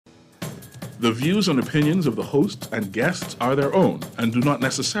The views and opinions of the hosts and guests are their own and do not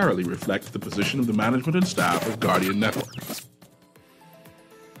necessarily reflect the position of the management and staff of Guardian Network.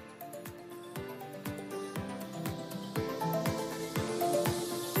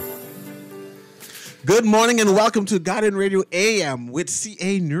 Good morning and welcome to Guardian Radio AM with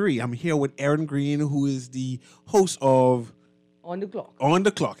C.A. Newry. I'm here with Aaron Green, who is the host of On the Clock. On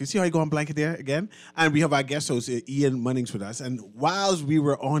the Clock. You see how you go on blanket there again? And we have our guest host, Ian Munnings, with us. And whilst we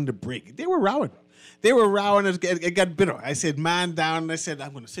were on the break, they were rowing. And it got bitter. I said, man down. And I said,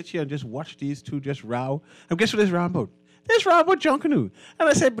 I'm going to sit here and just watch these two just row. And guess what this round about? This round about Junkanoo. And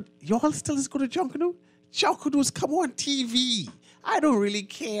I said, but y'all still is good at Junkanoo? Junkanoo's come on TV. I don't really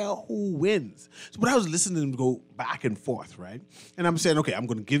care who wins. So, but I was listening to them go back and forth, right? And I'm saying, okay, I'm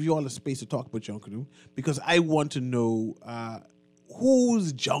going to give you all the space to talk about Junkanoo because I want to know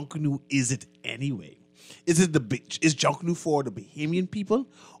whose Junkanoo is it anyway? Is Junkanoo for the Bahamian people,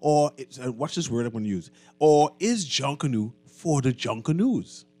 or watch this word I'm going to use, or is Junkanoo for the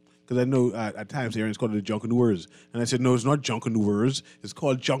Junkanoos? Because I know at times Aaron's called it the Junkanooers. And I said, no, it's not Junkanoers. It's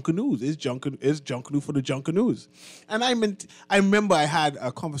called Junkanoos. Is Junkanoo for the Junkanoos? And I remember I had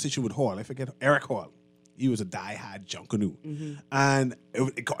a conversation with Hall. I forget, Eric Hall. He was a die-hard Junkanoo. Mm-hmm. And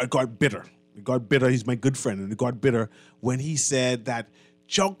it got bitter. It got bitter. He's my good friend. And it got bitter when he said that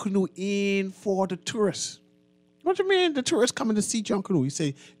Junkanoo in for the tourists. What do you mean the tourists coming to see Junkanoo? He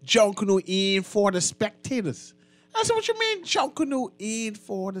say Junkanoo in for the spectators. I said, what you mean Junkanoo ain't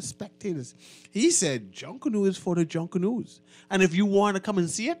for the spectators? He said Junkanoo is for the Junkanoos. And if you want to come and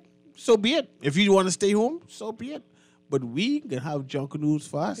see it, so be it. If you want to stay home, so be it. But we can have Junkanoos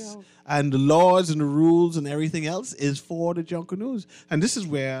for us. Yeah. And the laws and the rules and everything else is for the Junkanoos. And this is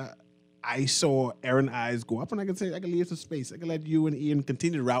where I saw Aaron's eyes go up. And I can leave some space. I can let you and Ian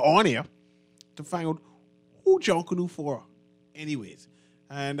continue to route on here to find out who Junkanoo for anyways.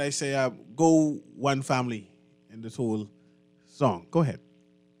 And I say, go one family in this whole song. Go ahead.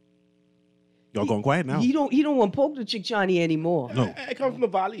 Y'all going quiet now. He don't want to poke the Chick Johnny anymore. No. I come from the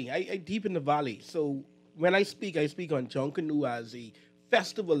valley. I deep in the valley. So when I speak on Junkanoo as a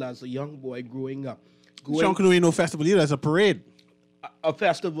festival as a young boy growing up. Junkanoo ain't no festival either. It's a parade. A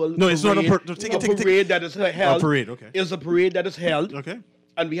festival. No, it's not a parade. Parade that is held. A parade, okay. It's a parade that is held. Okay.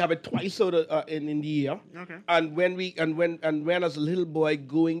 And we have it twice in the year. Okay. And when as a little boy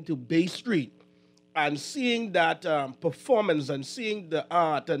going to Bay Street, and seeing that performance and seeing the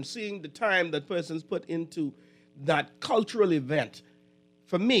art and seeing the time that persons put into that cultural event,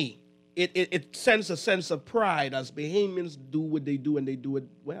 for me, it sends a sense of pride as Bahamians do what they do and they do it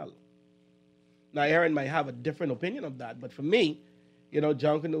well. Now, Aaron might have a different opinion of that, but for me,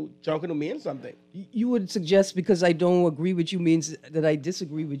 Junkanoo means something. You would suggest because I don't agree with you means that I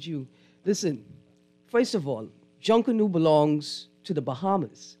disagree with you. Listen, first of all, Junkanoo belongs to the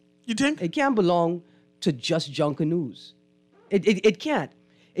Bahamas. You think? It can't belong to just Junkanoos. It can't.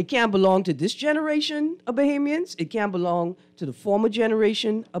 It can't belong to this generation of Bahamians. It can't belong to the former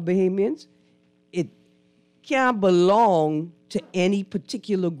generation of Bahamians. It can't belong to any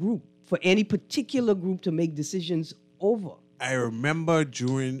particular group, for any particular group to make decisions over. I remember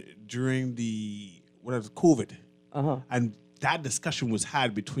during the COVID, and that discussion was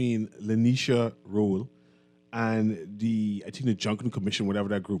had between Lanisha Rowell and the Junkanoo Commission, whatever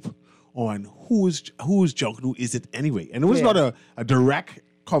that group, on who's Junkanoo is it anyway? And it was not a direct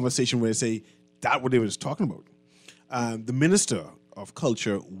conversation where they say that what they was talking about. The Minister of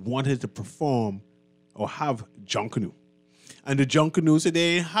Culture wanted to perform or have Junkanoo. And the Junkanoo said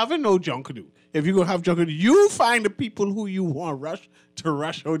they ain't having no Junkanoo. If you're going to have Junkanoo, you find the people who you want to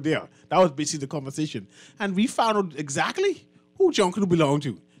rush out there. That was basically the conversation. And we found out exactly who Junkanoo belonged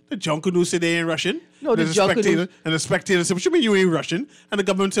to. The Junkanoo said they ain't Russian. No, the spectator. And the spectator said, what you mean you ain't Russian? And the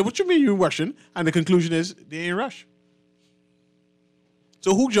government said, what you mean you ain't Russian? And the conclusion is, they ain't Rush.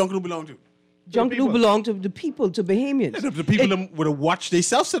 So who Junkanoo belong to? Junkanoo belong to the people, to Bahamians. Yeah, the people would have watched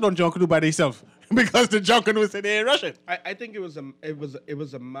themselves sit on Junkanoo by themselves because the Junkanoo said they ain't Russian. I think it was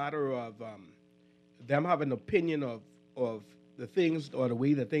a matter of them having an opinion of the things or the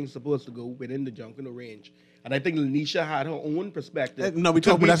way that things supposed to go within the Junkanoo range. And I think Lanisha had her own perspective. No, we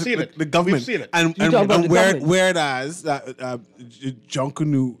talk about the government. We've seen it. And whereas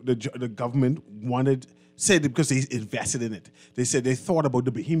Junkanoo, the government said because they invested in it. They said they thought about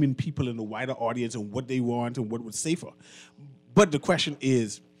the Bahamian people and the wider audience and what they want and what was safer. But the question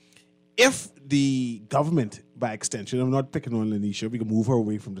is, if the government, by extension, I'm not picking on Lanisha, we can move her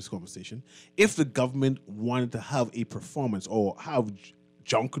away from this conversation. If the government wanted to have a performance or have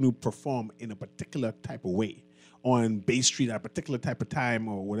Junkanoo perform in a particular type of way on Bay Street at a particular type of time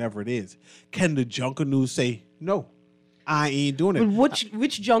or whatever it is, can the Junkanoos say, no, I ain't doing it? But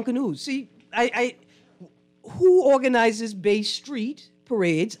which Junkanoos? See, who organizes Bay Street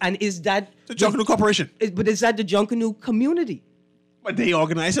parades, and is that The Junkanoo Corporation. But is that the Junkanoo community? But they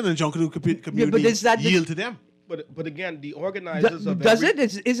organize it and the Junkanoo community but is that yield to them. But again, the organizers of Does every,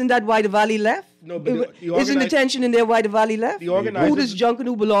 it? Isn't that why the Valley left? No, but the isn't the tension in there why the Valley left? The organizers- Who does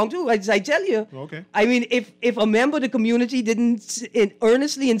Junkanoo belong to? As I tell you. Okay. I mean, if a member of the community didn't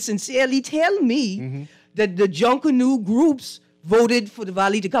earnestly and sincerely tell me that the Junkanoo groups voted for the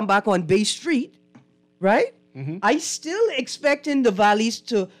Valley to come back on Bay Street, right? I still expecting the Valleys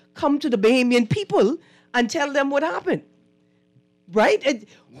to come to the Bahamian people and tell them what happened. Right?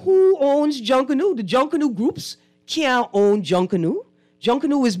 Who owns Junkanoo? The Junkanoo groups can't own Junkanoo.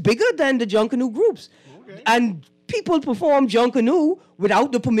 Junkanoo is bigger than the Junkanoo groups. Okay. And people perform Junkanoo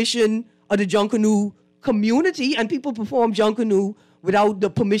without the permission of the Junkanoo community, and people perform Junkanoo without the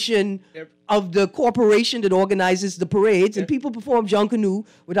permission of the corporation that organizes the parades, and people perform Junkanoo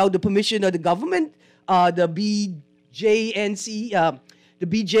without the permission of the government, the BJNC, the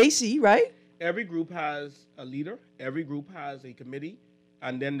BJC, right? Every group has a leader. Every group has a committee,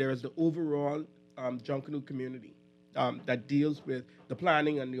 and then there's the overall Junkanoo community that deals with the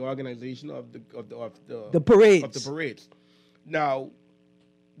planning and the organization of the parades. Of the parades. Now,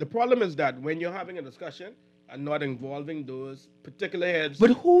 the problem is that when you're having a discussion and not involving those particular heads,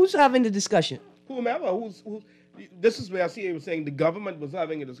 but who's having the discussion? Whomever. Who's this is where I see was saying the government was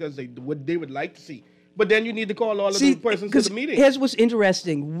having a discussion, what they would like to see. But then you need to call all of those persons to the meeting. Here's what's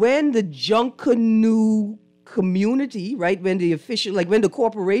interesting. When the Junkanoo community, right, when the official, like when the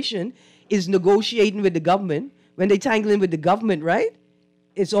corporation is negotiating with the government, when they tangle in with the government, right,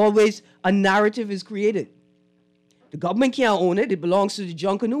 it's always a narrative is created. The government can't own it. It belongs to the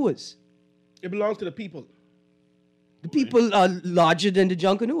Junkanooers. It belongs to the people. The people are larger than the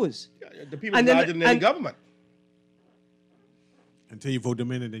Junkanooers. Yeah, the people are larger than any government. Until you vote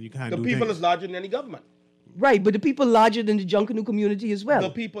them in, and then you can't The do people things. is larger than any government. Right, but the people larger than the Junkanoo community as well. The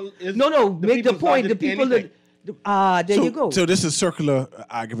people is make the point. The people that there you go. So this is circular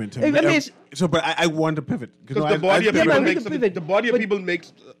argument. I mean, But I want to pivot because the body of people makes pivot. up, the body of people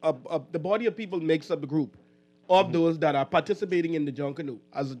makes the body of people makes up the group of those that are participating in the Junkanoo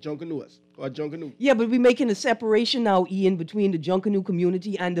as a Junkanooers or Junkanoo. Yeah, but we're making a separation now, Ian, between the Junkanoo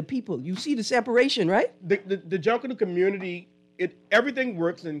community and the people. You see the separation, right? The Junkanoo community, everything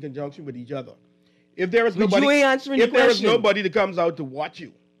works in conjunction with each other. If there is But nobody, you ain't answering the if there is question. nobody that comes out to watch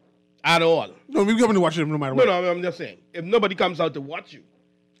you at all, No, we're coming to watch them no matter what. no, I'm just saying, if nobody comes out to watch you,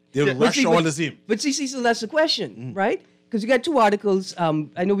 They'll rush all the same. But see, so that's the question, right? Because you got two articles. I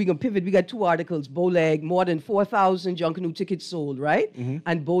know we're going to pivot. We got two articles. Bowleg, more than 4,000 Junkanoo tickets sold, right?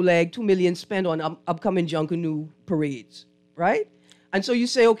 And Bowleg, $2 million spent on upcoming Junkanoo parades, right? And so you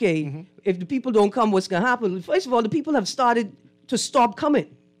say, okay, if the people don't come, what's going to happen? First of all, the people have started to stop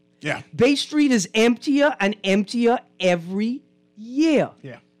coming. Yeah. Bay Street is emptier and emptier every year.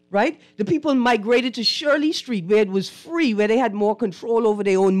 Yeah. Right? The people migrated to Shirley Street where it was free, where they had more control over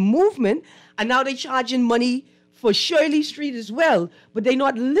their own movement, and now they're charging money for Shirley Street as well, but they're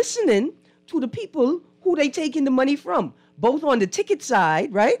not listening to the people who they taking the money from, both on the ticket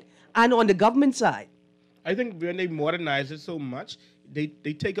side, right, and on the government side. I think when they modernize it so much, they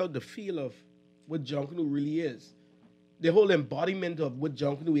take out the feel of what Junkanoo really is. The whole embodiment of what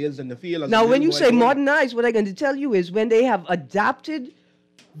Junkanoo is and the feel. Now, when you say modernize, what I'm going to tell you is when they have adapted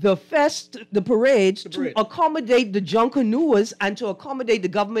the parades to accommodate the Junkanooers and to accommodate the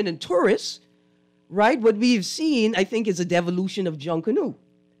government and tourists, right? What we've seen, I think, is a devolution of Junkanoo.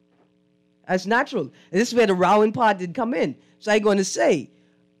 That's natural. And this is where the rowing part did come in. So I'm going to say,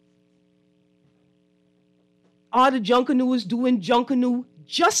 are the Junkanooers doing Junkanoo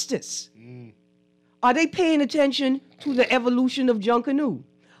justice? Are they paying attention to the evolution of Junkanoo?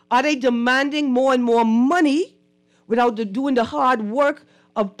 Are they demanding more and more money without doing the hard work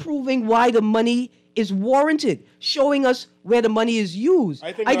of proving why the money is warranted, showing us where the money is used?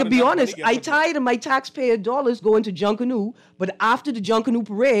 I could be honest, I tired of my taxpayer dollars going to Junkanoo, but after the Junkanoo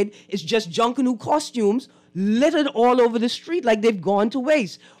parade, it's just Junkanoo costumes littered all over the street like they've gone to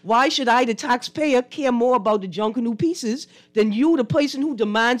waste. Why should I, the taxpayer, care more about the Junkanoo pieces than you, the person who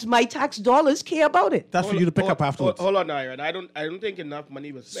demands my tax dollars, care about it? That's for you to pick up afterwards. Hold on, Aaron. I don't think enough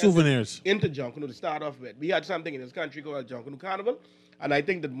money was spent Souvenirs into Junkanoo to start off with. We had something in this country called Junkanoo Carnival, and I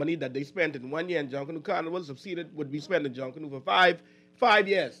think the money that they spent in 1 year in Junkanoo Carnival succeeded would be spent in Junkanoo for five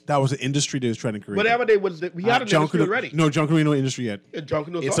years. That was the industry they was trying to create. Whatever they was, we had an industry already. No, Junkanoo ain't no industry yet.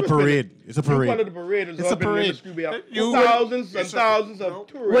 Junkanoo. It's a parade. It's a parade. You call it a parade. It's a parade. We have thousands and thousands of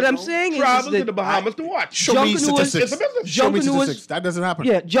tourists. What I'm saying is travel that to the Bahamas to watch. Show me Junkanoo is- statistics. It's a business. Show me Junkanoo is- statistics. That doesn't happen.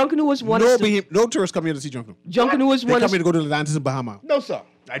 Yeah, Junkanoo is one of No tourists come here to see Junkanoo. Junkanoo is They one come of here to go to Atlantis and Bahama. No, sir.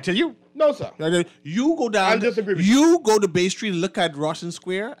 I tell you. No, sir. You go down. I'll disagree with you. Go to Bay Street and look at Rawson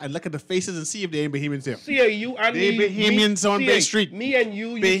Square and look at the faces and see if there ain't Bahamians there. See, you and They Bahamians on Bay Street. Me and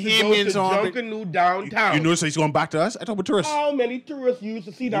you used Bahamians to go on to Junkanoo downtown. You know, so he's going back to us. I talk about tourists. How many tourists you used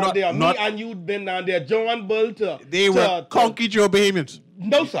to see down there? Me and you'd been down there. John Bull They were Conky Joe Bahamians.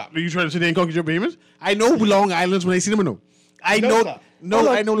 No, sir. Are you trying to say they ain't Conky Joe Bahamians? I know Long Islands when I see them. No, I No, know. sir. No,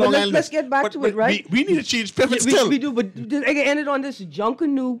 I know Long Island. Let's get back to it, right? We need to change pivot still. We do, but I can end it on this.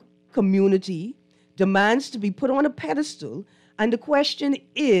 Junkanoo community demands to be put on a pedestal, and the question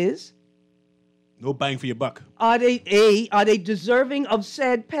is, No bang for your buck. are they deserving of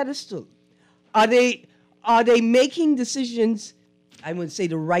said pedestal? Are they making decisions, I wouldn't say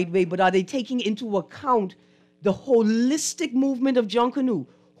the right way, but are they taking into account the holistic movement of Junkanoo?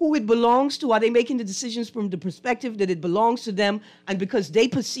 Who it belongs to? Are they making the decisions from the perspective that it belongs to them? And because they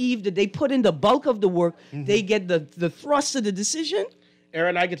perceive that they put in the bulk of the work, they get the thrust of the decision?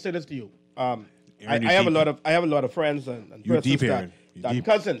 Aaron, I can say this to you. I Aaron, have a lot of friends and You persons deep, Aaron. You that deep.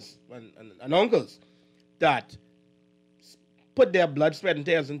 cousins and uncles that put their blood, sweat, and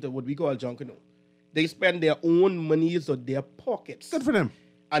tears into what we call Junkanoo. They spend their own monies or their pockets. Good for them.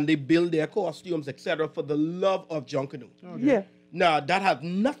 And they build their costumes, etc., for the love of Junkanoo. Yeah. Now, that has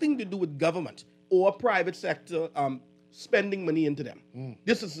nothing to do with government or private sector spending money into them.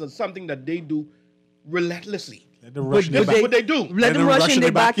 This is something that they do relentlessly. Let them rush in This their is back. what they do. Let them rush in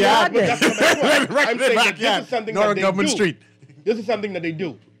their backyard. But that's not my point. I'm saying that this is something Not that on they government do. street. This is something that they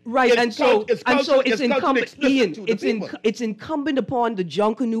do. Right, It's and so it's incumbent, explicit Ian. to the people. It's incumbent upon the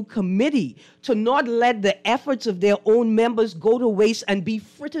Junkanoo committee to not let the efforts of their own members go to waste and be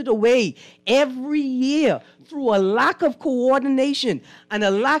frittered away every year through a lack of coordination and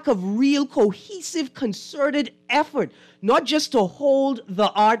a lack of real cohesive, concerted effort, not just to hold the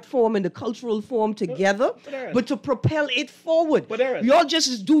art form and the cultural form together, Aaron. but to propel it forward. But Aaron. Y'all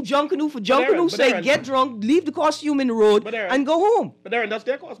just do Junkanoo for Junkanoo, But say Aaron. get drunk, leave the costume in the road, But Aaron. and go home. But Aaron, that's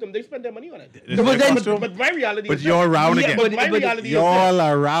their costume. They spend their money on it. But then- But my reality But is you're this. around Yeah, again. But my But reality is y'all this.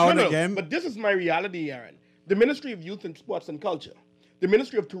 are around No, again. But this is my reality, Aaron. The Ministry of Youth and Sports and Culture, the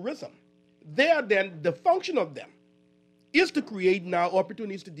Ministry of Tourism, the function of them is to create now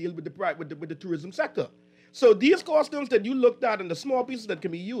opportunities to deal with the tourism sector. So these costumes that you looked at and the small pieces that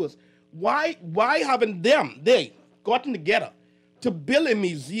can be used, why haven't they gotten together to build a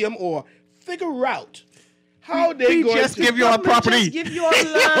museum or figure out how they're We going just to give you our Government property. Just give you a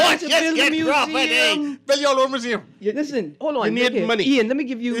land to Just build a get property. museum. Build your own museum. Listen, hold on. You need okay. money. Ian, let me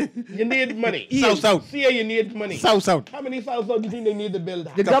give you. You need money. South. CA, you need money. South. How many South do you think they need to build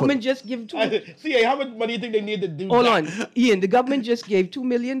that? The government just give CA, how much money do you think they need to do Hold that? on, Ian. The government just gave $2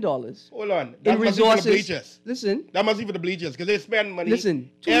 million Hold on. in That must be for the resources. bleachers. Listen, That must be for the bleachers because they spend money. Listen,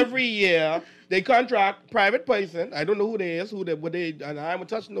 every year. They contract private person. I don't know who they is, and I haven't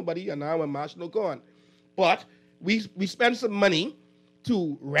touched nobody, and I haven't mashed no corn. But we spend some money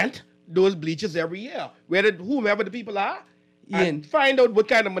to rent those bleachers every year. Whomever the people are, Ian. and find out what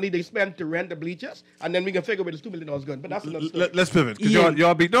kind of money they spend to rent the bleachers, and then we can figure where this $2 million is going. But that's another story. Let's pivot. Because Ian.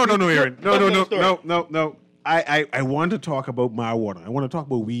 y'all be no, Aaron. That's No. I want to talk about marijuana. I want to talk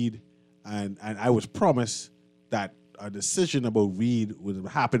about weed, and I was promised that a decision about weed would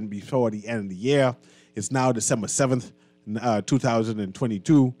happen before the end of the year. It's now December 7th,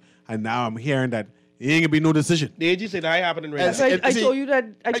 2022, and now I'm hearing that there ain't gonna be no decision. The AG said that happening right Yes, now. I see, told you that.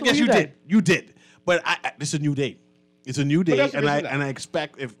 I told guess you that. did. You did. But it's a new day. It's a new day, that's the and reason I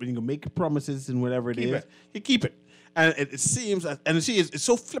expect if you can make promises and whatever it Keep is, it. you keep it. And it seems, and you see, it's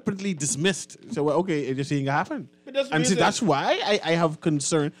so flippantly dismissed. So well, okay, it just ain't gonna happen. But that's the And see, reason- that's why I have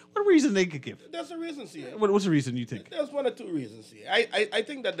concern. What reason they could give? That's the reason, CA. What's the reason you think? There's one or two reasons here. I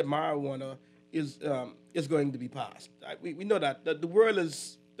think that the marijuana is going to be passed. We know that the world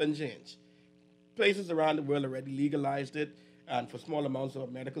doesn't change. Places around the world already legalized it, and for small amounts of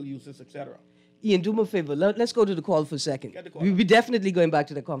medical uses, etc. Ian, do me a favor. Let's go to the call for a second. Get the call. We'll be definitely going back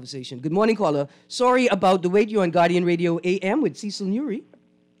to the conversation. Good morning, caller. Sorry about the wait. You're on Guardian Radio AM with Cecil Newry.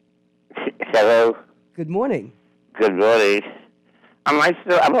 Hello. Good morning. Good morning. I'm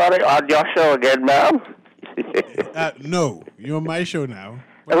on your show again, ma'am. No, you're on my show now.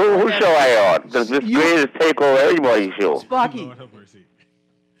 Who show I on? Does this greatest take over everybody's show? Sparky. Lord have mercy.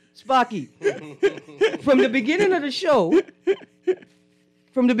 Sparky. From the beginning of the show,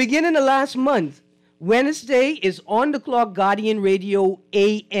 from the beginning of last month, Wednesday is On the Clock Guardian Radio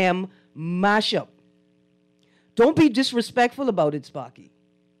AM mashup. Don't be disrespectful about it, Sparky.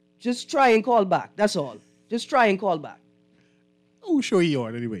 Just try and call back. That's all. Just try and call back. Who show you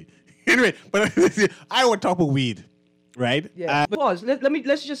on anyway? Anyway, but I want to talk about weed. right? Yeah. But pause.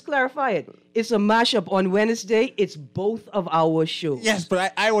 Let's just clarify it. It's a mashup on Wednesday. It's both of our shows. Yes,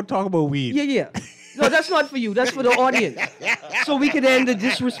 but I would talk about weed. Yeah. No, that's not for you. That's for the audience. So we can end the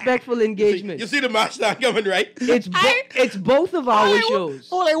disrespectful engagement. You see the match now coming, right? It's both of our shows.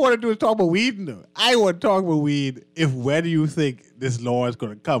 All I want to do is talk about weed. No, I want to talk about weed. When do you think this law is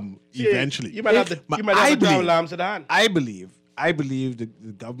going to come eventually? You might have to travel to Amsterdam. I believe the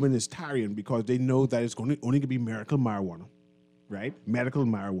government is tarrying because they know that it's only going to be medical marijuana, right? Medical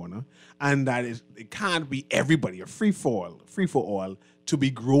marijuana, and that it can't be everybody a free for all to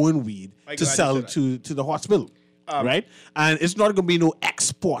be growing weed to sell to the hospital, right? And it's not going to be no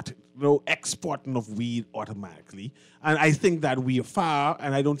exporting of weed automatically. And I think that we are far,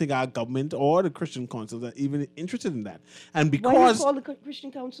 and I don't think our government or the Christian councils are even interested in that. And because why do you call the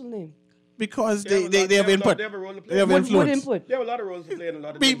Christian council name? Because they have input. They have a role to play. They have influence. What input? They have a lot of roles to play and a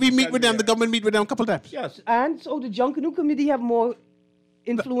lot of We meet with them. The government meet with them a couple of times. Yes. And so the Junkanoo Committee have more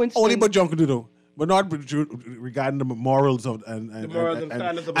influence. Only about Junkanoo though, but not regarding the morals of and standards of the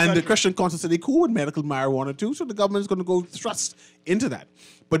and the country. Christian council said they cool with medical marijuana too. So the government is going to go thrust into that,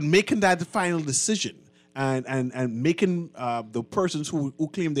 but making that the final decision. And making the persons who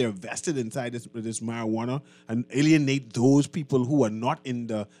claim they're vested inside this marijuana and alienate those people who are not in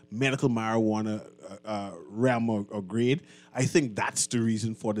the medical marijuana realm or grade, I think that's the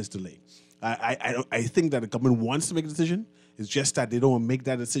reason for this delay. I think that the government wants to make a decision. It's just that they don't want to make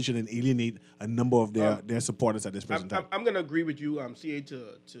that decision and alienate a number of their supporters at this present time. I'm going to agree with you, CA,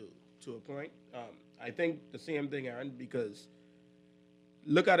 to a point. I think the same thing, Aaron, because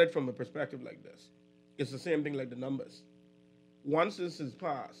look at it from a perspective like this. It's the same thing like the numbers. Once this is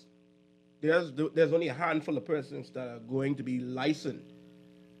passed, there's only a handful of persons that are going to be licensed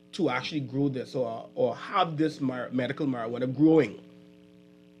to actually grow this or have this medical marijuana growing.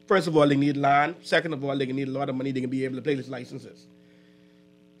 First of all, they need land. Second of all, they need a lot of money. They can be able to pay these licenses.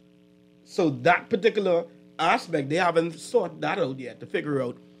 So that particular aspect, they haven't sorted that out yet to figure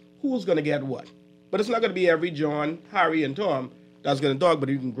out who's going to get what. But it's not going to be every John, Harry, and Tom that's going to talk, but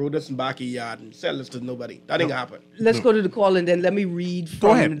you can grow this in back of your yard and sell this to nobody. That ain't going to happen. Let's go to the call and then let me read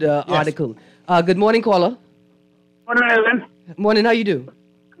from the article. Good morning, caller. Morning, Ellen. Morning, how you do?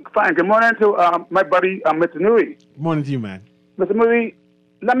 Fine. Good morning to my buddy, Mr. Newry. Morning to you, man. Mr. Newry,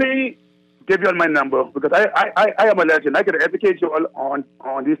 let me give you all my number because I am a legend. I can educate you all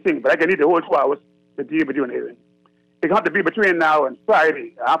on these things, but I can need the whole 2 hours to deal with you and everything. It can have to be between now and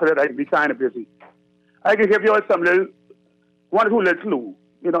Friday. After that, I can be kind of busy. I can give you all some one or two little clue.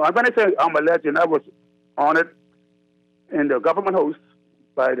 You know, and when I say I'm a legend, I was honored in the government house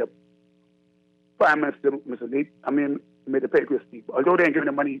by the Prime Minister, Mr. Lee. Made the pay Christie. Although they ain't giving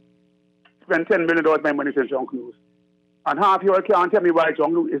the money, spend $10 million my money to John Cruise. And half you all can't tell me why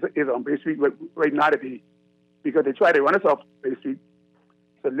John Cruise is on Bay Street right now today. Because they try to run us off Bay Street.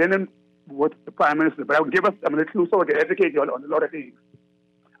 So Lennon was the Prime Minister. But I would give us a little clue so I can educate you on a lot of things.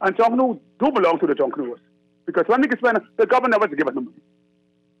 And John Cruise do belong to the John Cruise. Because when we can spend, the government never give us no money.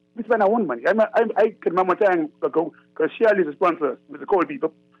 We spend our own money. I can remember time ago, because Shirley is a sponsor, Mr. Cole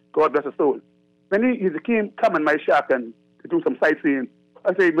people, God bless his soul. When he came come in my shop and to do some sightseeing,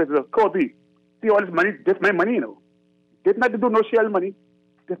 I said, Mr. Colby, see all this money, this my money, you know. This not to do no Shell money,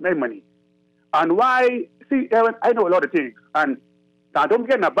 this my money. And why, see, Aaron, I know a lot of things. And now don't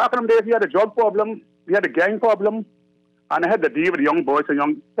forget, now back in them days, we had a drug problem, we had a gang problem, and I had to deal with the young boys and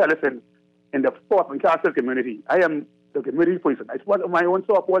young fellas in the Fort and Castle community. I am the community person. I support my own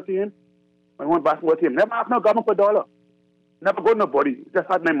softball team, my own basketball team. Never ask no government for a dollar. Never go to nobody. Just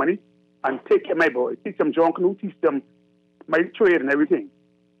had my money and take care of my boys. Teach them John Canoe, teach them my trade and everything.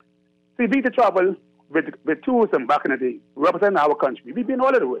 See, we to travel with tourism back in the day, representing our country. We've been all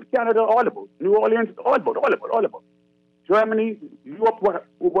over the world. Canada, all about. New Orleans, all about. Germany, Europe,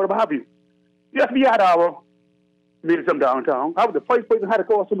 whatever have you. Yes, we had our museum downtown. I was the first person who had a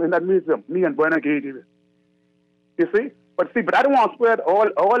costume in that museum, me and Bernard Gay Davis. You see? But I don't want to spread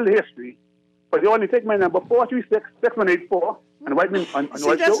all the history, but you only take my number 436-6184 and write me on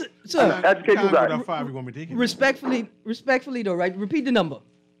See, that's, sir, and educate you guys. How far we want me taking? Respectfully though, right? Repeat the number.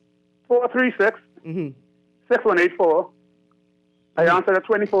 436-6184. I answer it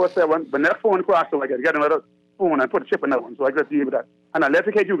 24/7. But next phone crashed, so I got to get another phone and put a chip in that one, so I got to deal with that. And I'll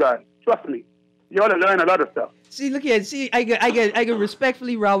educate you guys. Trust me. You ought to learn a lot of stuff. See, look here. See, I can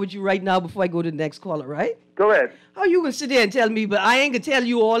respectfully row with you right now before I go to the next caller, right? Go ahead. How you gonna sit there and tell me? But I ain't gonna tell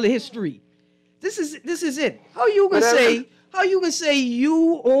you all the history. This is it. How you gonna say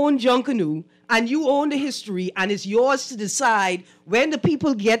you own Junkanoo and you own the history and it's yours to decide when the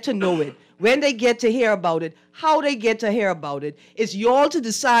people get to know it, when they get to hear about it, how they get to hear about it. It's y'all to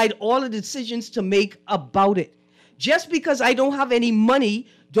decide all the decisions to make about it. Just because I don't have any money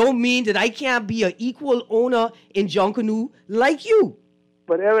don't mean that I can't be an equal owner in Junkanoo like you.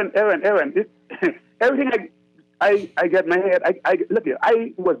 But Aaron, everything I get in my head, look here,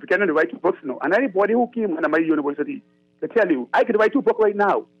 I was beginning to write 2 books now, and anybody who came into my university to tell you, I could write 2 books right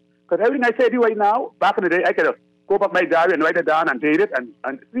now. Because everything I say to you right now, back in the day, I could go back my diary and write it down and date it, and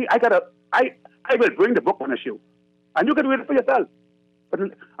see, I will bring the book on the show. And you can read it for yourself.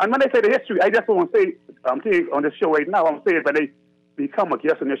 And when I say the history, I just won't say saying on the show right now, I'm saying when they become a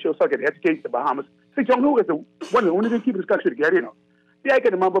guest on the show so I can educate the Bahamas. See, Junkanoo is one of the only things keeping this country together, you know. Yeah, I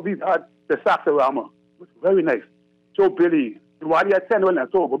can remember we had the Saxorama. It was very nice. Joe Billy, the Wadi at 10 and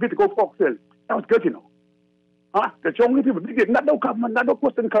so, but we had to go Fox Hill. That was good, you know. Huh? The Junkanoo people, we did not no government, not no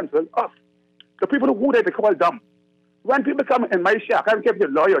question council, us. The people who they call dumb. When people come in my shack, I don't care if you're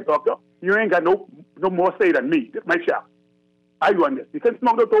a lawyer or doctor, you ain't got no more say than me. This is my shack. I run this. You can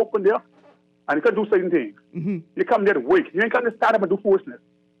smoke the dope in there, and you can do certain things. Mm-hmm. You come there to wake. You ain't got to start up and do foolishness.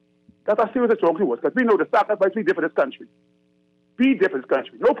 That's how serious the Junkanoo was, because we know the sacrifice we did for this country. We did for this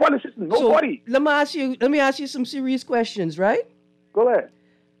country. No politicians, nobody. So let me ask you some serious questions, right? Go ahead.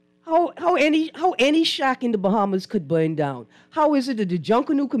 How any shack in the Bahamas could burn down? How is it that the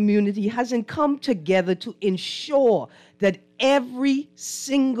Junkanoo community hasn't come together to ensure that every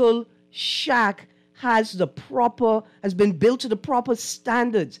single shack has been built to the proper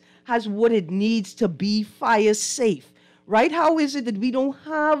standards, has what it needs to be fire safe, right? How is it that we don't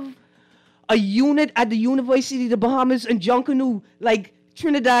have a unit at the University of the Bahamas and Junkanoo, like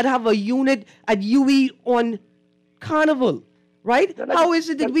Trinidad have a unit at UWI on Carnival, right? How is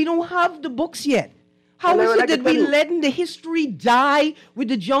it that we don't have the books yet? How is it that we're letting the history die with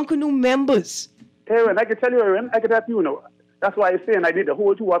the Junkanoo members? Aaron, I can tell you, Aaron, I can help you, know. That's why I'm saying I did the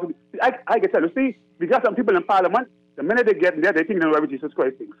whole 2 hours. I can tell you, see, we got some people in Parliament, the minute they get in there, they think they know every Jesus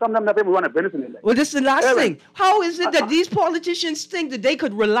Christ thing. Some of them never even run a business in their life. Well, this is the last thing. How is it that these politicians think that they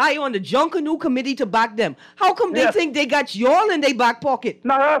could rely on the Junkanoo committee to back them? How come they think they got y'all in their back pocket?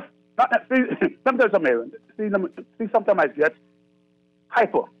 No, sometimes I'm Aaron. See, sometimes I get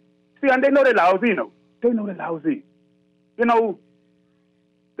hyper. See, and they know they're lousy, you know. They know they're lousy. You know,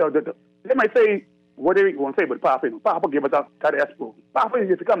 they might say, what they want to say, but Papa, you know, Papa gave us that expo. Papa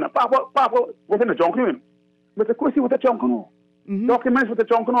used to come now. Papa was in the Junkanoo. Mr. Chrissy with the Junkanoo. Documents with the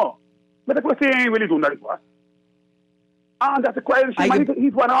Junkanoo. Mr. Chrissy ain't really doing nothing for us. And that's the question.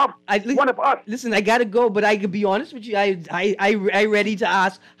 He's one of us. Listen, I gotta go, but I could be honest with you. I ready to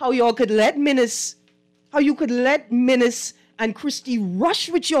ask how y'all could let Minnis and Christie rush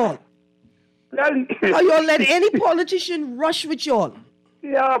with y'all. How y'all let any politician rush with y'all?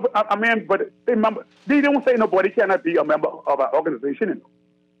 Yeah, but I mean, but remember, they don't say nobody cannot be a member of an organization. You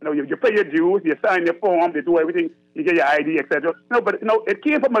know, you pay your dues, you sign your form, you do everything, you get your ID, etc. No, but it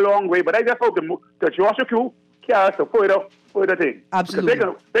came from a long way. But I just hope the Joshua crew carries a further thing. Absolutely,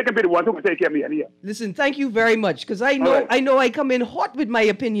 they can be the ones who can take care of me here. Listen, thank you very much, because I know I come in hot with my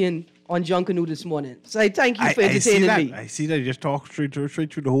opinion on Junkanoo this morning. So I thank you for entertaining me. I see that. You just talk straight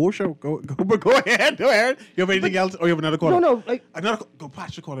through the whole show. Go ahead. Go ahead. You have anything else? Or you have another caller? No. Go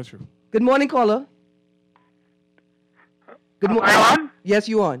patch the caller through. Good morning, caller. Good morning. Am I on? Yes,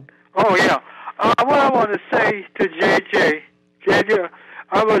 you on. Oh, yeah. What I want to say to JJ,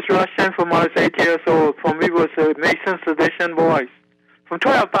 I was Russian from I was 8 years old. For me, it was a Mason Sedition boys. From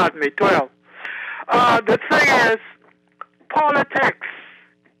 12. The thing is, politics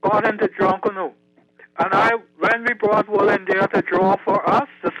got into Junkanoo. And when we brought volunteers to draw for us,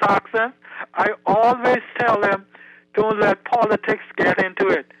 the Saxons, I always tell them, don't let politics get into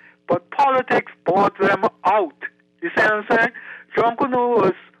it. But politics brought them out. You see what I'm saying? Junkanoo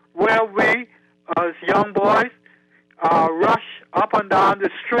was where we, as young boys, rush up and down the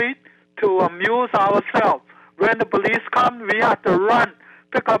street to amuse ourselves. When the police come, we have to run,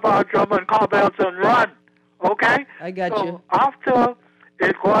 pick up our drum and cowbells and run. Okay? I got you. After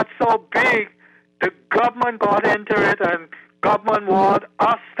it got so big, the government got into it, and government wanted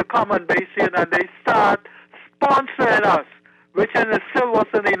us to come and base it, and they start sponsoring us, which in it still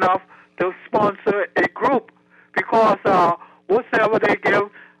wasn't enough to sponsor a group, because whatever they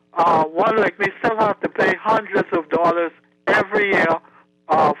give, one like me still have to pay hundreds of dollars every year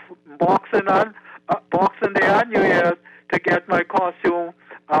of Boxing Day and New Year's to get my costume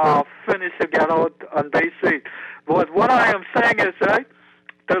finished to get out on Bay Street. But what I am saying is, right,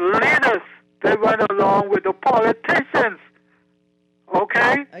 the leaders, they went along with the politicians.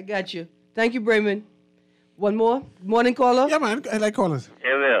 Okay? I got you. Thank you, Brayman. One more? Morning, caller? Yeah, man. I like callers.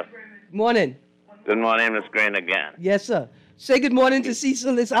 Hey, Will. Morning. Good morning, Miss Green again. Yes, sir. Say good morning to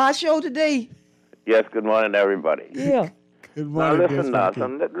Cecil. It's our show today. Yes, good morning, everybody. Yeah. Good Now morning, dear listen, Sparky.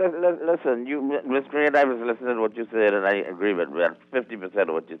 Nelson. Listen. You, Miss Green, I was listening to what you said, and I agree with 50% of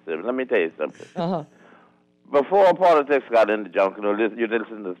what you said. Let me tell you something. Uh-huh. Before politics got into Junction, you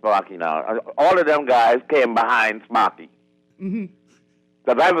listen to Sparky now. All of them guys came behind Sparky. Mm-hmm.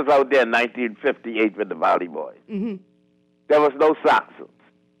 Because I was out there in 1958 with the Valley Boys. Mm-hmm. There was no Saxons.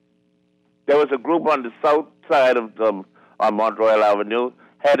 There was a group on the south side of on Montreal Avenue,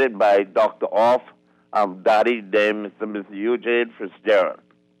 headed by Dr. Off, Daddy, named Mr. Eugene Fitzgerald.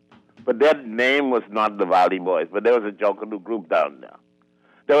 But their name was not the Valley Boys, but there was a Jungle group down there.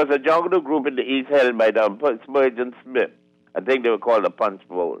 There was a Jungle group in the east headed by Spurgeon Smith. I think they were called the Punch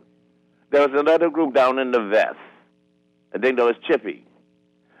Bowl. There was another group down in the west. I think there was Chippy.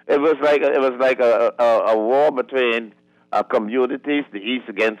 It was like a war between communities, the east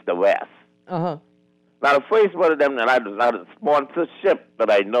against the west. Uh-huh. Now, the first one of them that had a sponsorship that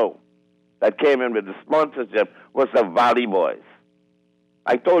I know that came in with the sponsorship was the Valley Boys.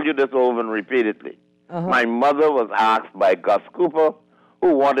 I told you this over and repeatedly. Uh-huh. My mother was asked by Gus Cooper,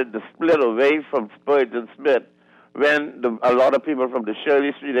 who wanted to split away from Spurgeon Smith, when a lot of people from the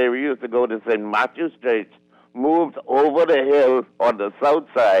Shirley Street area used to go to St. Matthew's Church, moved over the hill on the south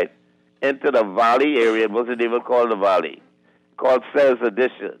side into the Valley area. It wasn't even called the Valley, called Sells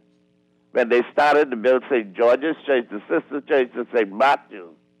Edition. When they started to build St. George's Church, the sister church to St.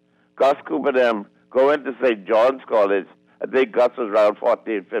 Matthew's, Gus Cooper them go into St. John's College. I think Gus was around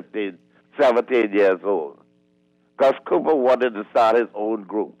 14, 15, 17 years old. Gus Cooper wanted to start his own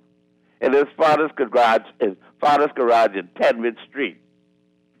group. In his father's garage in Tedward Street,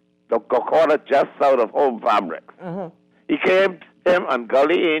 the corner just south of Home Fabrics. Uh-huh. He came, him and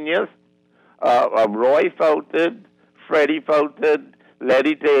Gully Enius, Roy Fountain, Freddie Fountain,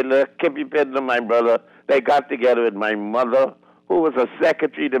 Letty Taylor, Kippy Pindler, my brother. They got together with my mother, who was a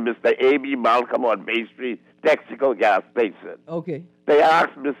secretary to Mr. A.B. Malcolm on Bay Street, Texaco gas station. Okay. They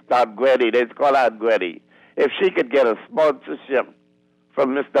asked Miss Guetti, they call her Guetti, if she could get a sponsorship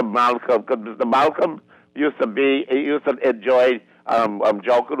from Mr. Malcolm, because Mr. Malcolm used to enjoy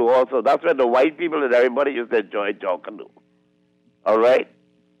Jockanoo also. That's when the white people and everybody used to enjoy Jockanoo. All right?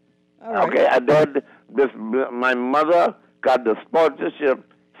 All right. Okay, and then my mother got the sponsorship,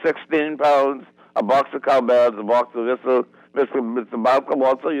 16 pounds, a box of cowbells, a box of whistle. Mr. Malcolm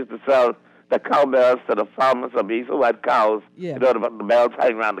also used to sell the cowbells to the farmers of East who had cows. Yeah. You know, the bells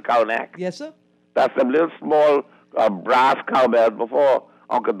hanging around the cow neck. Yes, sir. That's some little small brass cowbells before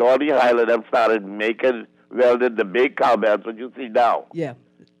Uncle Donnie Hyler them started welding the big cowbells, what you see now. Yeah.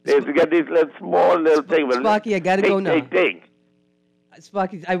 They used to get these little small little things. Sparky, I gotta go now. Ting.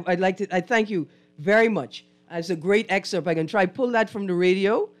 Sparky, I thank you very much. It's a great excerpt. I can try pull that from the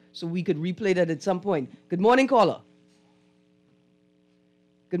radio so we could replay that at some point. Good morning, caller.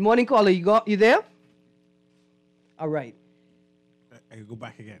 Good morning, caller. You there? All right. I can go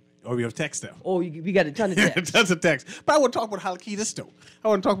back again. Oh, we have text now. Oh, we got a ton of text. Tons of text. But I want to talk about Halkitis, though. I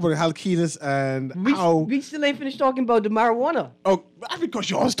want to talk about Halkitis and how... We still ain't finished talking about the marijuana. Oh, that's because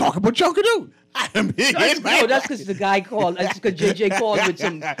you always talk about Junkanoo. I am here. No, that's because the guy called. That's because JJ called with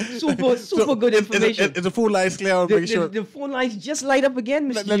some super good information. Is the phone lines clear? I'll make sure. The phone lines just light up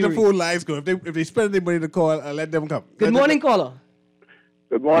again, Mr. Let the Newry. phone lines go. If they spend any money to call, let them come. Good morning, caller.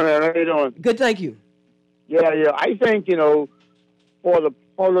 Good morning. How you doing? Good, thank you. Yeah. I think for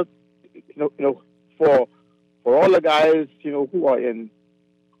all the guys who are in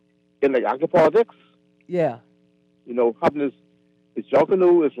the active politics, Yeah. having this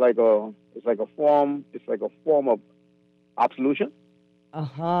Junkanoo is like a form of absolution.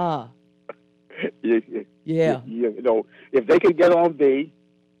 Uh-huh. Yeah. If they could get on base,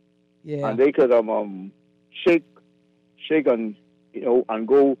 Yeah. and they could shake and and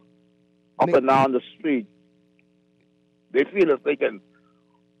go up and down the street, they feel that they can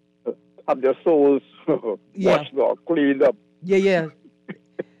have their souls Yeah. washed or cleaned up. Yeah.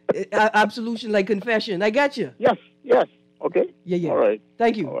 Absolution like confession. I got you. Yes. Okay. Yeah. All right.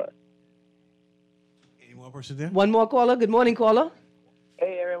 Thank you. All right. Any more person there? One more caller. Good morning, caller.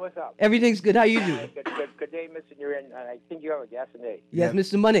 Hey, Aaron, what's up? Everything's good. How you doing? Good day, Mr. Newry, and I think you have a guest today. Yes,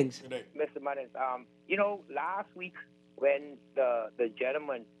 Mr. Munnings. Mr. Munnings, last week when the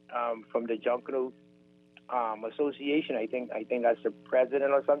gentleman from the Junkanoo Association, I think that's the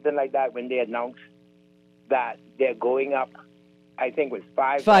president or something like that, when they announced that they're going up, I think it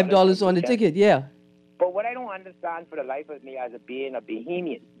was $5 on the ticket, yeah. But what I don't understand for the life of me as being a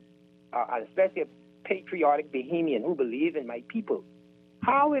Bahamian, especially a patriotic Bahamian who believes in my people,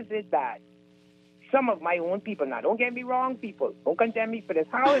 how is it that some of my own people, now don't get me wrong, people, don't condemn me for this,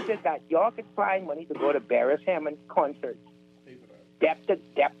 how is it that y'all could find money to go to Barris Hammond concerts, Dexter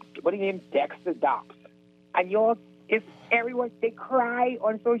Dops, and y'all If everyone, they cry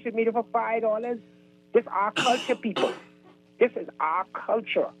on social media for $5, this is our culture, people. This is our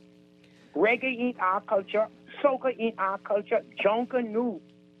culture. Reggae ain't our culture. Soca ain't our culture. Junkanoo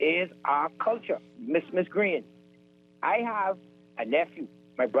is our culture. Miss Green, I have a nephew,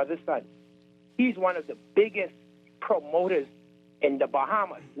 my brother's son. He's one of the biggest promoters in the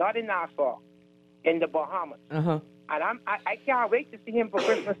Bahamas, not in Nassau, in the Bahamas. Uh-huh. And I can't wait to see him for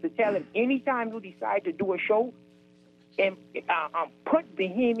Christmas to tell him anytime you decide to do a show, and put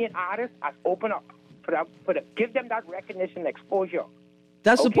Bahamian artists as open up give them that recognition and exposure.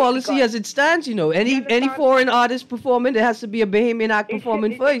 That's the policy as it stands, you know. Any foreign artist performing, there has to be a Bahamian act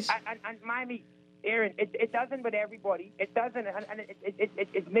performing first. And mind me, Aaron, it doesn't with everybody. It doesn't, and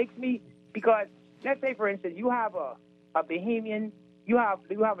it makes me, because let's say, for instance, you have a Bahamian, you have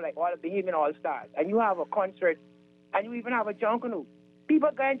like all the Bahamian All Stars, and you have a concert, and you even have a Junkanoo. People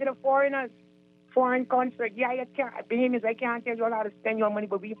going to the foreign concert. Yeah, you can't, Bahamians, I can't tell you all how to spend your money,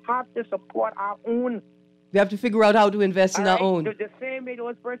 but we have to support our own. We have to figure out how to invest in our own. The same way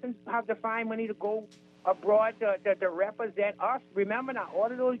those persons have to find money to go abroad to represent us. Remember now,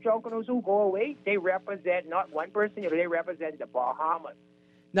 all of those Junkanoos who go away, they represent not one person, they represent the Bahamas.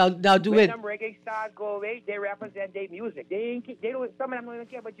 Now do when it. Them reggae stars go away, they represent their music. They don't. Some of them don't even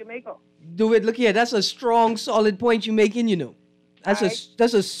care about Jamaica. Do it. Look here, that's a strong, solid point you're making, you know.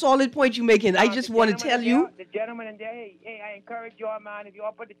 That's a solid point you're making. I just want to tell you. The gentleman in there, hey, I encourage you all, man. If you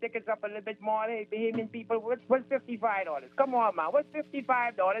all put the tickets up a little bit more, hey, Bahamian people, what's $55? Come on, man. What's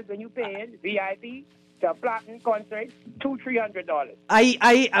 $55 when you paying VIP to a platinum concert? $200-$300.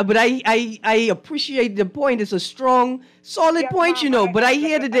 I appreciate the point. It's a strong, solid point, you know. But I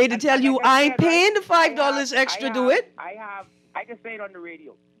here today to tell you I ain't paying the $5 extra. Do it. I can say it on the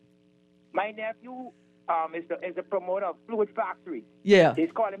radio. My nephew is the promoter of Fluid Factory. Yeah.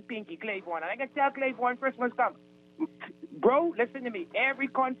 He's called him Pinky Claiborne. And I can tell Claiborne Christmas comes. Bro, listen to me. Every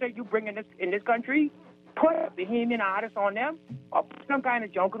concert you bring in this country, put a Bahamian artist on them or put some kind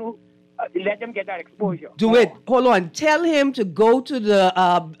of Junkanoo. Let them get that exposure. Do it. Hold on. Tell him to go to the,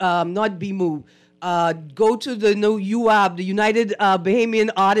 not BMU, go to the UAB, the United Bahamian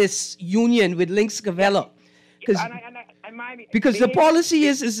Artists Union with Link Scavella. Because the policy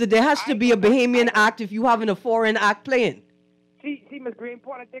is that there has to be a Bahamian act if you having a foreign act playing. See, Ms. Green,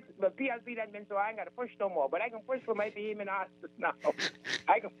 politics, but PLC doesn't mean so I ain't got to push no more. But I can push for my Bahamian artists now.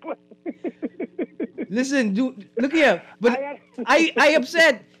 I can push. Listen, look here. But I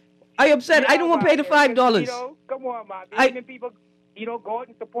upset. I don't want to pay the $5. Come on, man. Bahamian people, go out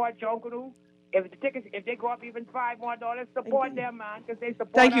and support Junkanoo. If the tickets, if they go up even $5 more, support them, man, because they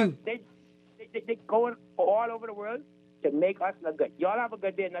support Thank us. you. They going all over the world to make us look good. Y'all have a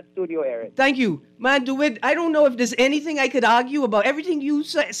good day in that studio, Aaron. Thank you. Man, do it. I don't know if there's anything I could argue about. Everything you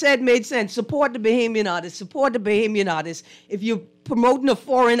said made sense. Support the Bahamian artists. Support the Bahamian artists. If you're promoting a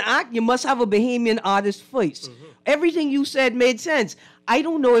foreign act, you must have a Bahamian artist first. Mm-hmm. Everything you said made sense. I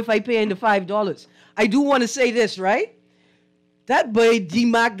don't know if I pay in the $5. I do want to say this, right? That boy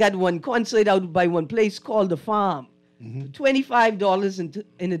D-Mac got one concert out by one place called The Farm. Mm-hmm. $25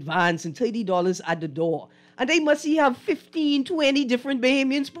 in advance and $30 at the door. And they must have 15, 20 different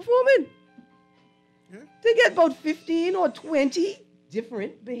Bahamians performing. Yeah. They get about 15 or 20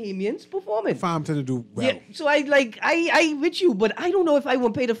 different Bahamians performing. Farm tend to do well. Yeah, so I with you, but I don't know if I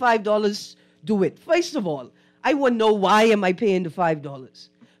want to pay the $5 do it. First of all, I want to know why am I paying the $5?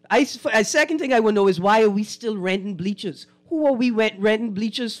 A second thing I want to know is why are we still renting bleachers? Who are we renting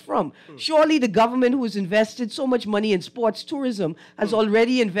bleachers from? Surely the government who has invested so much money in sports tourism has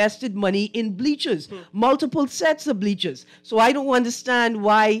already invested money in bleachers, multiple sets of bleachers. So I don't understand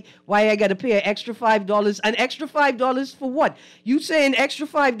why I got to pay an extra $5. An extra $5 for what? You say an extra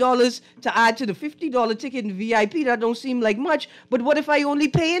 $5 to add to the $50 ticket in VIP, that don't seem like much. But what if I only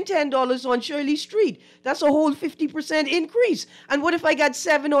paying $10 on Shirley Street? That's a whole 50% increase. And what if I got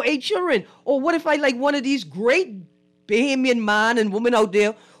 7 or 8 children? Or what if I like one of these great Bahamian man and woman out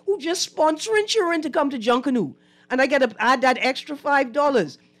there who just sponsoring children to come to Junkanoo, and I got to add that extra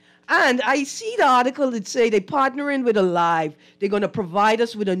 $5. And I see the article that say they're partnering with Alive. They're going to provide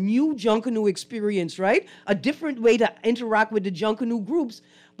us with a new Junkanoo experience, right? A different way to interact with the Junkanoo groups.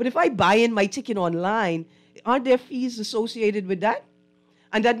 But if I buy in my ticket online, aren't there fees associated with that?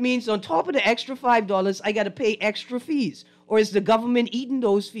 And that means on top of the extra $5, I got to pay extra fees. Or is the government eating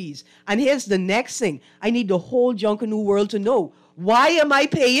those fees? And here's the next thing. I need the whole Junkanoo world to know. Why am I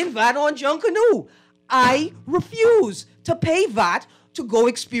paying VAT on Junkanoo? I refuse to pay VAT to go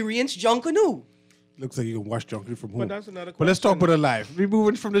experience Junkanoo. Looks like you can watch Junkanoo from home. But that's another But let's talk question. about her life. We're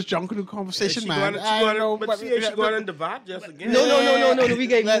moving from this Junkanoo conversation, man. But see, she going in the VAT just again. No. We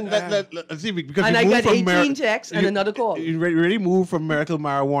get moved. Let's see, because And we I moved got from 18 texts and another call. You already moved from medical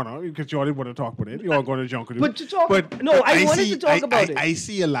marijuana because you already want to talk about it. You all going to Junkanoo. But to talk- no, I wanted to talk about it. I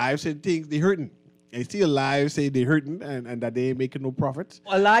see a live saying things they hurting. I see a live say they hurting and that they ain't making no profits.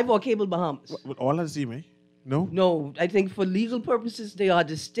 Alive or Cable Bahamas? With all I see, man. No? No, I think for legal purposes, they are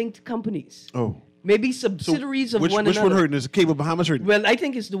distinct companies. Oh. Maybe subsidiaries of which one which another. one hurting? Is Cable Bahamas hurting? Well, I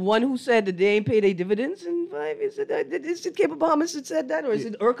think it's the one who said that they ain't paid their dividends in 5 years. Is it Cable Bahamas that said that? Or is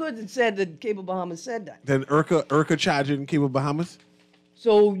it IRCA that said that Cable Bahamas said that? Then IRCA charging Cable Bahamas?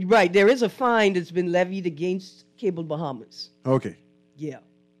 So, right, there is a fine that's been levied against Cable Bahamas. Okay. Yeah.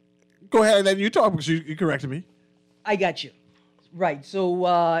 Go ahead and then you talk because you corrected me. I got you. Right. So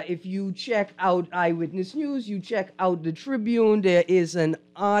if you check out Eyewitness News, you check out the Tribune, there is an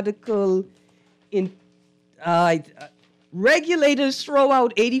article in regulators throw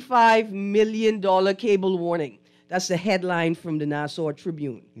out $85 million cable warning. That's the headline from the Nassau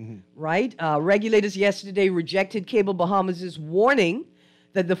Tribune, right? Regulators yesterday rejected Cable Bahamas' warning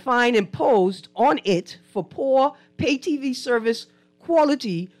that the fine imposed on it for poor pay TV service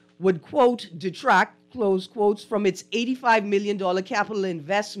quality would, quote, detract, close quotes, from its $85 million capital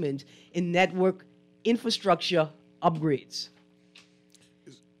investment in network infrastructure upgrades.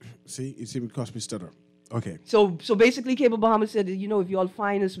 See, it cost me stutter. Okay. So basically, Cable Bahamas said, you know, if you all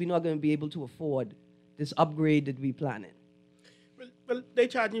fine us, we're not going to be able to afford this upgrade that we planning. Well, they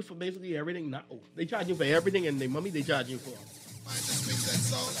charge you for basically everything now. They charge you for everything, and the money they charge you for.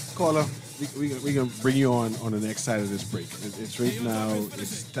 Caller, we can bring you on the next side of this break. It's right now,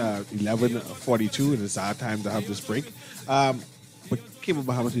 it's 11:42, and it's our time to have this break. But Cable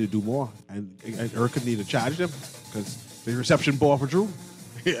Bahamas need to do more, and IRCA need to charge them because the reception ball for Drew.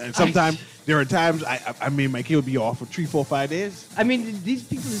 And sometimes there are times I mean my kid will be off for 3, 4, 5 days. I mean, these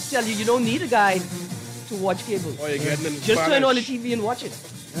people just tell you don't need a guy to watch cable. Oh, you're getting in Just turn on the TV and watch it.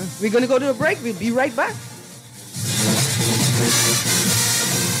 Yeah. We're going to go to a break. We'll be right back.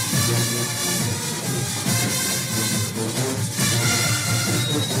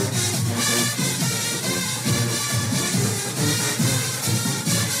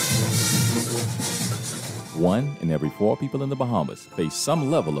 One in every 4 people in the Bahamas face some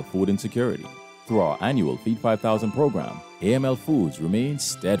level of food insecurity. Through our annual Feed 5,000 program, AML Foods remains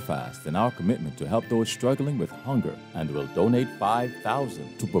steadfast in our commitment to help those struggling with hunger and will donate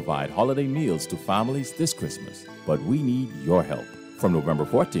 $5,000 to provide holiday meals to families this Christmas. But we need your help. From November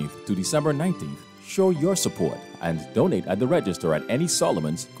 14th to December 19th, show your support and donate at the register at any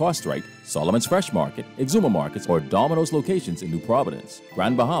Solomon's, Costrite, Solomon's Fresh Market, Exuma Markets, or Domino's locations in New Providence,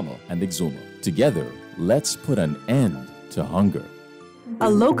 Grand Bahama, and Exuma. Together, let's put an end to hunger. A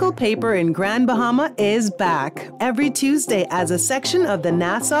local paper in Grand Bahama is back every Tuesday as a section of the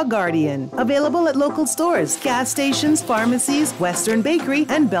Nassau Guardian. Available at local stores, gas stations, pharmacies, Western Bakery,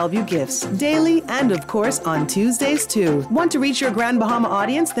 and Bellevue Gifts. Daily and, of course, on Tuesdays too. Want to reach your Grand Bahama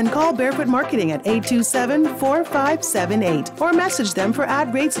audience? Then call Barefoot Marketing at 827-4578 or message them for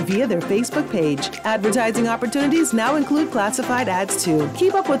ad rates via their Facebook page. Advertising opportunities now include classified ads too.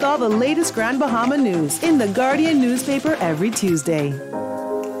 Keep up with all the latest Grand Bahama news in the Guardian newspaper every Tuesday.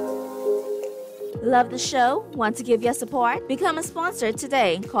 Love the show? Want to give your support? Become a sponsor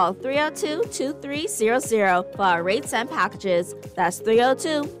today. Call 302-2300 for our rates and packages. That's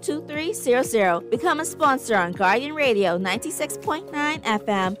 302-2300. Become a sponsor on Guardian Radio 96.9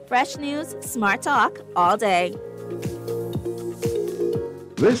 FM. Fresh news, smart talk, all day.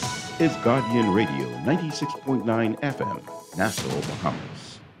 This is Guardian Radio 96.9 FM, Nassau,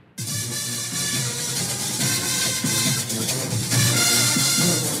 Bahamas.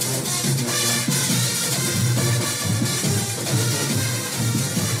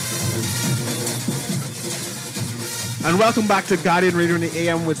 And welcome back to Guardian Radio in the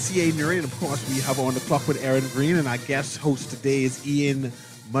AM with C.A. Newry. And of course, we have on the clock with Aaron Green. And our guest host today is Ian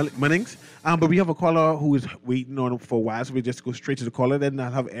Munnings. But we have a caller who is waiting on for a while, so we just go straight to the caller. Then I'll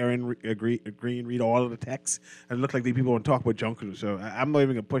have Aaron Green read all of the texts. And it looks like the people want to talk about Junkanoo. So I'm not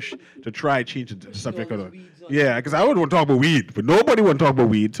even going to push to try change the subject. Yeah, because I would want to talk about weed, but nobody want to talk about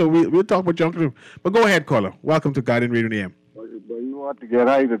weed. So we'll talk about Junkanoo. But go ahead, caller. Welcome to Guardian Radio in the AM. You want to get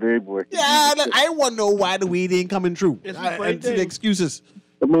high today, boy. Yeah, I want to know why the weed ain't coming true. And see the excuses.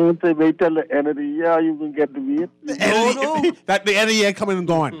 The man say wait till the end of the year you can get the weed. No. That the end of the year coming and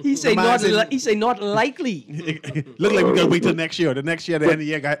gone. He say not likely. Look like we gotta wait till next year. The next year, the end of the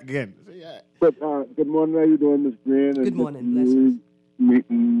year again. But good morning, how you doing, Miss Green? Good morning, blessings.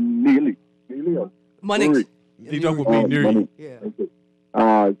 Neely. Munnings. You talking about me, Newry? Yeah.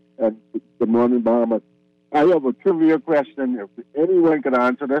 And good morning, Bahamas. I have a trivia question. If anyone can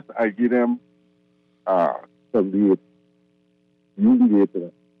answer this, I give them some lead. You can get to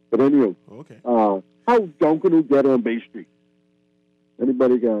that. But anyway, Okay. how Junkanoo get on Bay Street?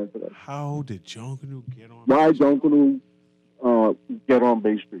 Anybody can answer that? How did Junkanoo get on? Why Junkanoo get on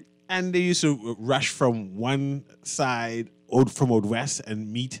Bay Street? And they used to rush from one side from out west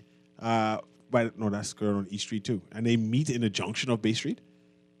and meet. But no, that's going on East Street too. And they meet in the junction of Bay Street.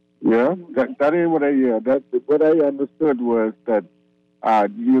 Yeah, that ain't what I hear. What I understood was that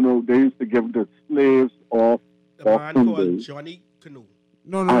they used to give the slaves off. The man called Johnny Canoe.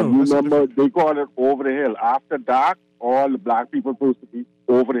 No. And you remember they call it over the hill. After dark, all the black people supposed to be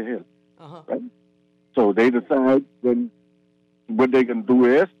over the hill. Right? So they decide what they can do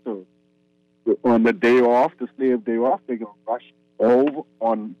is on the day off, the slave day off, they can rush over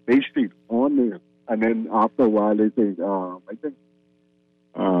on Bay Street on there, and then after a while they say, I think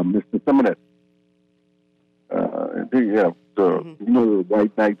Mr. Simonet, the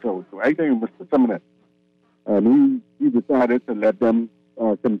white knights out. So I think Mr. Simonet, and he decided to let them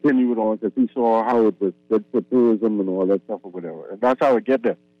continue it on because he saw how it was good for tourism and all that stuff or whatever, and that's how it get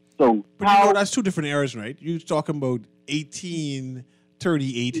there. So, but that's two different eras, right? You're talking about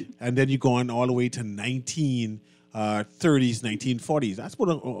 1838, and then you go on all the way to 1930s, 1940s. That's what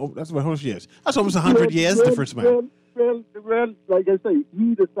how much years? That's almost 100 years. The first man. Well, like I say,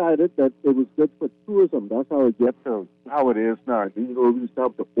 he decided that it was good for tourism. That's how it gets to how it is now. We used to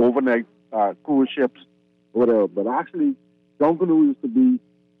have the overnight cruise ships, whatever. But actually, Junkanoo used to be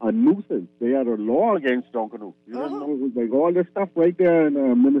a nuisance. They had a law against Junkanoo. You don't know, it was like all this stuff right there in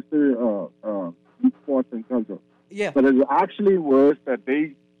Ministry of Sports and Culture. Yeah. But it actually was that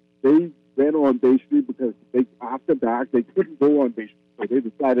they went on Bay Street because after dark they couldn't go on Bay Street, so they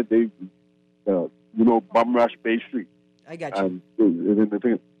decided they bum rush Bay Street. I got you.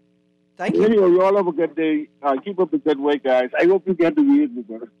 Thank you. Anyway, you all have a good day. Keep up the good work, guys. I hope you get to read me,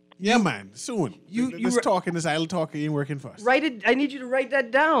 brother. Yeah, man. Soon. This idle talk ain't working for us. Write it. I need you to write that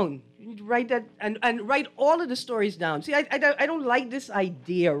down. You need to write that and write all of the stories down. See, I don't like this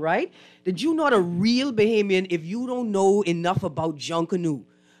idea, right? That you're not a real Bahamian if you don't know enough about Junkanoo.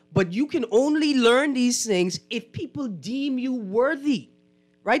 But you can only learn these things if people deem you worthy,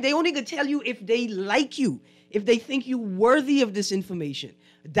 right? They only can tell you if they like you, if they think you worthy of this information.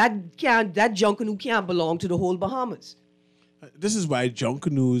 That Junkanoo can't belong to the whole Bahamas. This is why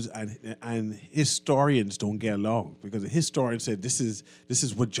Junkanoos and historians don't get along, because the historian said this is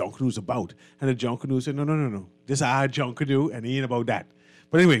what Junkanoo's about, and the Junkanoo said no, this is our Junkanoo and it ain't about that.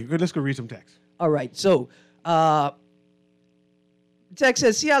 But anyway, let's go read some text. All right, so text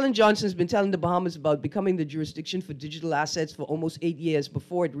says, C. Allen Johnson has been telling the Bahamas about becoming the jurisdiction for digital assets for almost 8 years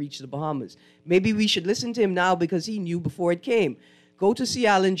before it reached the Bahamas. Maybe we should listen to him now because he knew before it came. Go to C.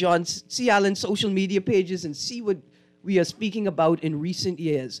 Allen's social media pages and see what we are speaking about in recent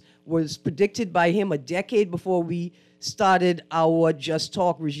years was predicted by him a decade before we started our Just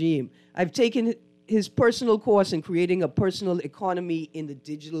Talk regime. I've taken his personal course in creating a personal economy in the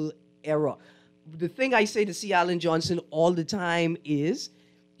digital era. The thing I say to C. Allen Johnson all the time is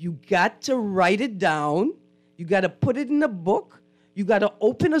you got to write it down. You got to put it in a book. You got to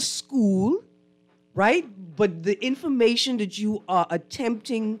open a school, right? But the information that you are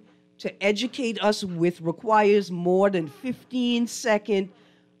attempting to educate us with requires more than 15-second,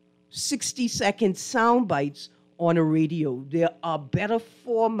 60-second sound bites on a radio. There are better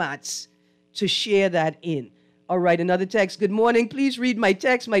formats to share that in. All right, another text. Good morning. Please read my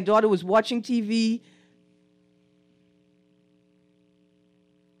text. My daughter was watching TV.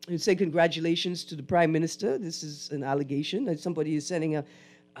 And say congratulations to the Prime Minister. This is an allegation that somebody is sending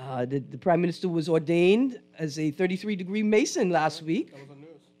the Prime Minister was ordained as a 33-degree Mason last week.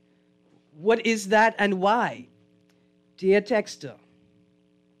 What is that and why? Dear texter.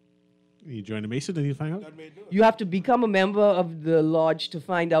 You join the Mason and you find out? You have to become a member of the lodge to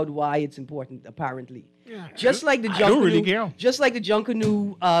find out why it's important, apparently. Yeah, just like the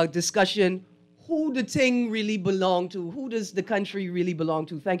Junkanoo discussion, who the thing really belong to, who does the country really belong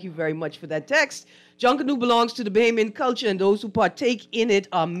to? Thank you very much for that text. Junkanoo belongs to the Bahamian culture, and those who partake in it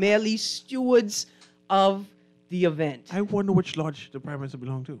are merely stewards of the event. I wonder which lodge the Prime Minister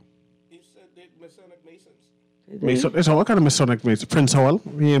belonged to. Masonic Masons. Mason, it's all kind of Masonic Mason. Prince Hall?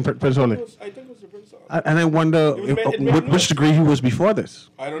 Yeah, Prince Hall. I think it was the Prince Hall. And I wonder which degree he was before this.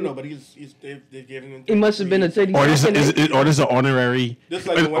 I don't know, but they've given him. It must have been a 30. Or is it an honorary? This is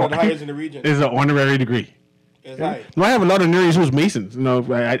like one of the highest in the region. Is an honorary degree. No, I have a lot of Newrys who's Masons. No,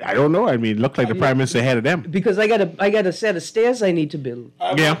 I don't know. I mean, look like the Prime Minister ahead of them. Because I got a set of stairs I need to build.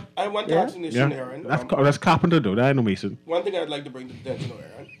 I want to ask you this, Aaron. That's carpenter, though. That ain't no Mason. One thing I'd like to bring to the attention of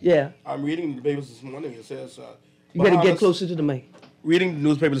Aaron. Yeah. I'm reading the papers this morning. It says... you got to get closer to the mic. Reading the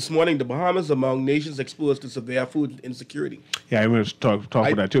newspaper this morning, the Bahamas among nations exposed to severe food insecurity. Yeah, I was talk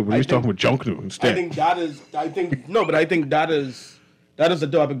about that too, but we was talking with Junkanoo instead. I think that is a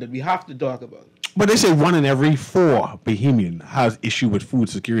topic that we have to talk about. But they say 1 in every 4 Bahamian has issue with food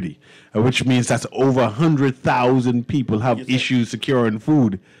security, which means that's over 100,000 people have issues securing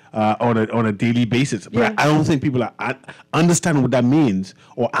food on a daily basis. But I don't think people are understanding what that means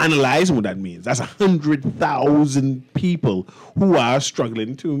or analyzing what that means. That's 100,000 people who are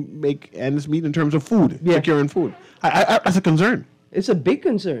struggling to make ends meet in terms of food, securing food. That's a concern. It's a big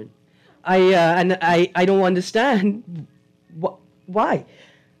concern. I don't understand why.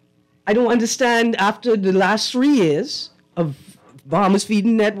 I don't understand after the last 3 years of Bahamas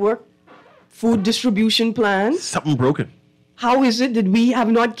Feeding Network, food distribution plans. Something broken. How is it that we have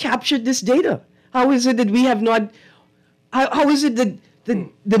not captured this data? How is it that we have not, how is it that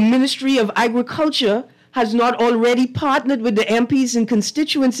the Ministry of Agriculture has not already partnered with the MPs and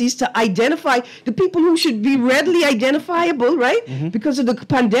constituencies to identify the people who should be readily identifiable, right? Because of the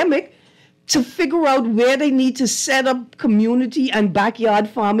pandemic, to figure out where they need to set up community and backyard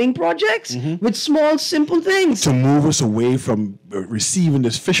farming projects with small, simple things. To move us away from receiving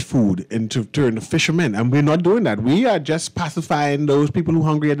this fish food and to turn to fishermen. And we're not doing that. We are just pacifying those people who are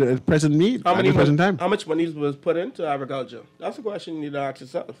hungry at the present need, at the present time. How much money was put into agriculture? That's a question you need to ask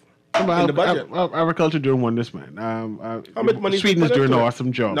yourself. In the budget. Agriculture doing wonders, man. How much money Sweden is doing an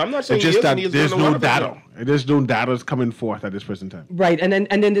awesome job. No, I'm not saying it's just that there's no data. Job. There's no data coming forth at this present time. Right, and then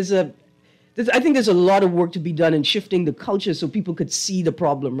I think there's a lot of work to be done in shifting the culture so people could see the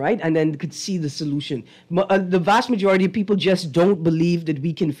problem, right? And then could see the solution. The vast majority of people just don't believe that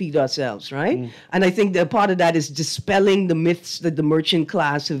we can feed ourselves, right? And I think that part of that is dispelling the myths that the merchant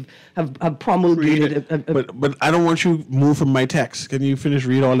class have promulgated. But I don't want you to move from my text. Can you finish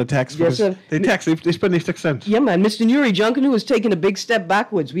read all the text? Yes, sir. They spend their 6 cents. Yeah, man. Mr. Newry, Junkanoo has taken a big step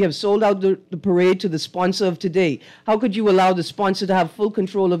backwards. We have sold out the parade to the sponsor of today. How could you allow the sponsor to have full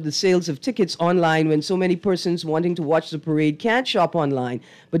control of the sales of tickets online when so many persons wanting to watch the parade can't shop online?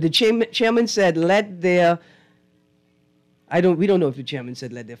 But the chairman said we don't know if the chairman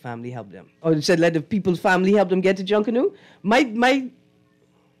said let their family help them, or it said let the people's family help them get to Junkanoo. My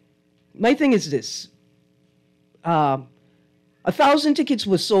thing is this: 1,000 tickets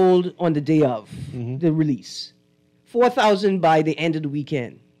were sold on the day of the release, 4,000 by the end of the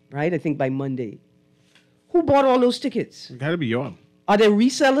weekend, right? I think by Monday. Who bought all those tickets? It got to be y'all. Are there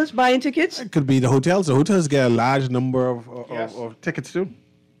resellers buying tickets? It could be the hotels. The hotels get a large number of tickets too.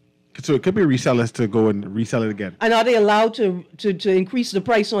 So it could be resellers to go and resell it again. And are they allowed to increase the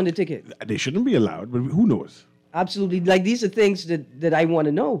price on the ticket? They shouldn't be allowed, but who knows? Absolutely. Like, these are things that I want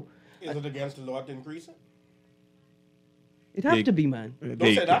to know. Is it against the law to increase it? It have to be, man. Don't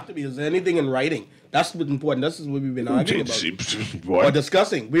say it have to be. Is there anything in writing? That's what's important. This is what we've been arguing about. Or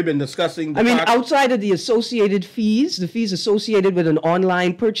discussing. We've been discussing. Outside of the associated fees, the fees associated with an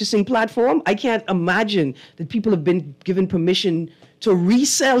online purchasing platform, I can't imagine that people have been given permission to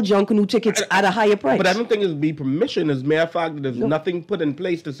resell Junkanoo tickets at a higher price. But I don't think it would be permission. As a matter of fact, there's nothing put in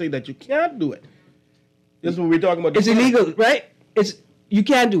place to say that you can't do it. This is what we're talking about. It's illegal, right? You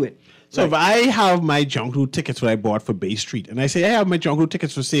can't do it. So if I have my Junkanoo tickets that I bought for Bay Street, and I say I have my Junkanoo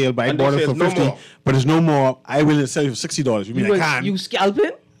tickets for sale, but I bought it for $50, but there's no more, I will sell you for $60. You mean I can't? You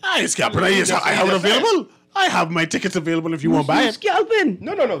scalping? I ain't scalping. I have it available. I have my tickets available if you want to buy it. You scalping?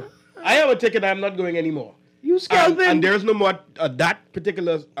 No. I have a ticket. I'm not going anymore. You scalping? And there's no more that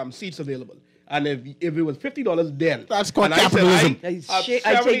particular seats available. And if it was $50, then that's called capitalism. I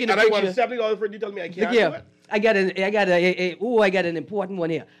want $70 for it. You tell me I can't do it. I got an important one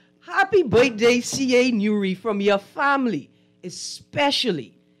here. Happy birthday, C.A. Newry, from your family,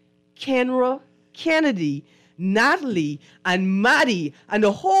 especially Kenra, Kennedy, Natalie, and Maddie, and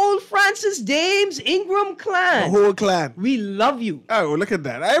the whole Francis Dames Ingram clan. The whole clan. We love you. Oh, look at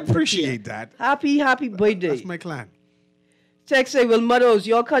that. I appreciate that. Happy birthday. That's my clan. Text say, well, Muddos,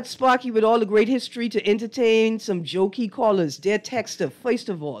 y'all cut Sparky with all the great history to entertain some jokey callers. Dear texter, first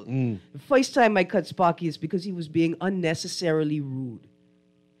of all, the first time I cut Sparky is because he was being unnecessarily rude.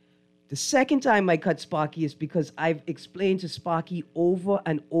 The second time I cut Sparky is because I've explained to Sparky over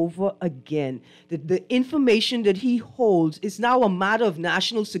and over again that the information that he holds is now a matter of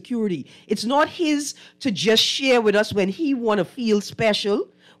national security. It's not his to just share with us when he want to feel special,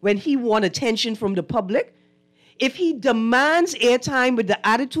 when he want attention from the public. if he demands airtime with the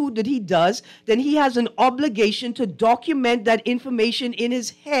attitude that he does, then he has an obligation to document that information in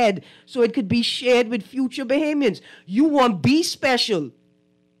his head so it could be shared with future Bahamians. You want be special.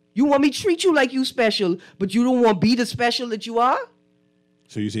 You want me to treat you like you special, but you don't want be the special that you are?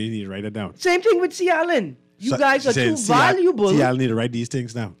 So you say you need to write it down. Same thing with C. Allen. You guys are too valuable. See, I'll need to write these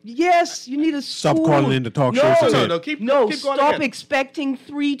things down. Yes, you need to stop calling in the talk shows. Keep stop going expecting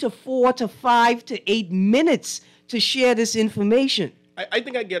 3 to 4 to 5 to 8 minutes to share this information. I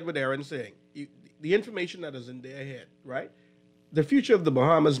think I get what Aaron's saying. The information that is in their head, right? The future of the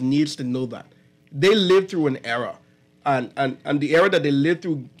Bahamas needs to know that. They lived through an era, and the era that they lived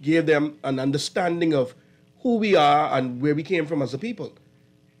through gave them an understanding of who we are and where we came from as a people.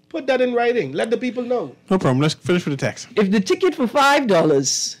 Put that in writing. Let the people know. No problem. Let's finish with the text. If the ticket for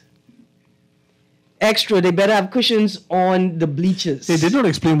 $5 extra, they better have cushions on the bleachers. They did not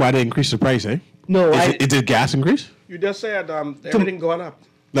explain why they increased the price, eh? No, Is it gas increase? You just said everything going up.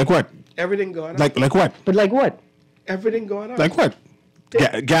 Like what? Everything going up. Like what? But like what? Everything going up. Like what?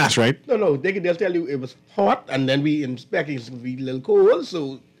 Gas, right? No. They'll tell you it was hot, and then we inspect it's going to be a little cold,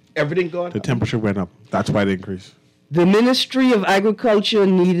 so everything going up. The temperature went up. That's why they increased. The Ministry of Agriculture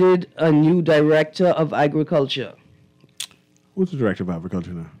needed a new director of agriculture. Who's the director of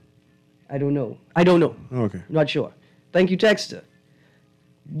agriculture now? I don't know. Oh, okay. Not sure. Thank you, Texter.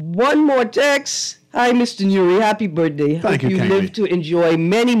 One more text. Hi, Mr. Newry. Happy birthday. Thank Hope you you kindly. live to enjoy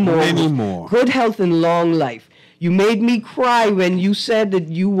many more. Many more. Good health and long life. You made me cry when you said that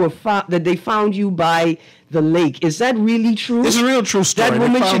you were that they found you by the lake. Is that really true? It's a real true story. That They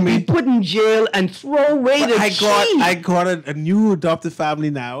woman found should me. be put in jail and throw away the key. I got a new adopted family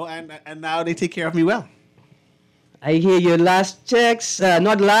now, and now they take care of me well. I hear your last text,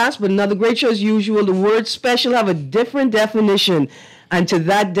 not last, but another great show as usual. The word special have a different definition. And to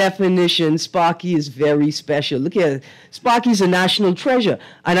that definition, Sparky is very special. Look here, Sparky's a national treasure.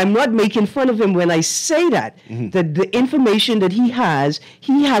 And I'm not making fun of him when I say that. That the information that he has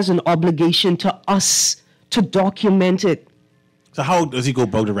an obligation to us to document it. So how does he go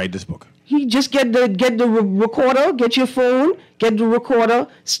about to write this book? He just get the recorder, get your phone, get the recorder,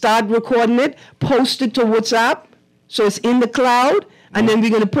 start recording it, post it to WhatsApp, so it's in the cloud, and then we're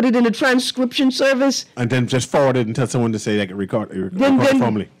going to put it in a transcription service. And then just forward it and tell someone to say they can record it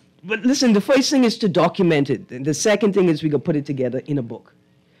formally. But listen, the first thing is to document it. And the second thing is we can put it together in a book.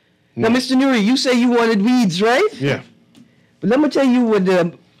 Now, Mr. Newry, you say you wanted weeds, right? Yeah. But let me tell you what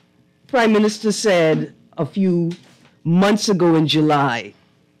the Prime Minister said a few months ago in July.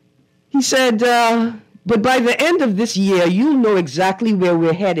 He said, but by the end of this year, you'll know exactly where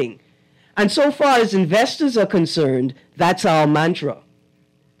we're heading. And so far as investors are concerned, that's our mantra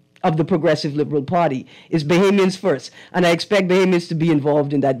of the Progressive Liberal Party, is Bahamians first. And I expect Bahamians to be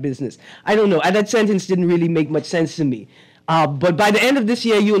involved in that business. I don't know. That sentence didn't really make much sense to me. But by the end of this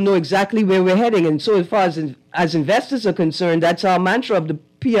year, you'll know exactly where we're heading. And so as far as investors are concerned, that's our mantra of the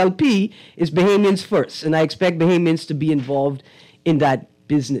PLP, is Bahamians first. And I expect Bahamians to be involved in that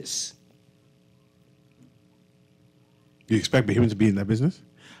business. You expect Bahamians to be in that business?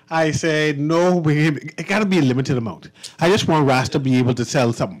 I said, no, it got to be a limited amount. I just want Rasta to be able to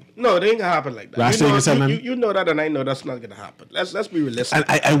sell something. No, it ain't going to happen like that. Rasta ain't gonna sell nothing? You know that, and I know that's not going to happen. Let's be realistic.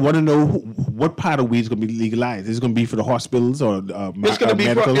 And I want to know what part of weed is going to be legalized. Is it going to be for the hospitals or it's going to be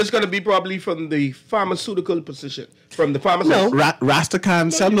it's going to be probably from the pharmaceutical position, from the pharmacist. No, Rasta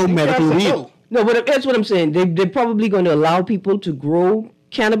can't sell no medical weed. No, but that's what I'm saying. They're probably going to allow people to grow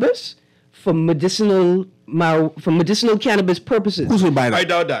cannabis for medicinal cannabis purposes. Who's going to buy that? I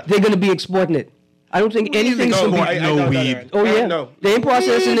doubt that. They're going to be exporting it. I don't think anything's going to be no weed. Oh yeah, no. They ain't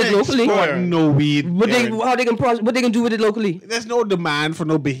processing it locally. No weed. What they gonna do with it locally? There's no demand for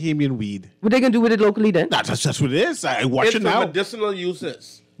no Bahamian weed. What they gonna do with it locally then? That's what it is. I watch It's it for now. medicinal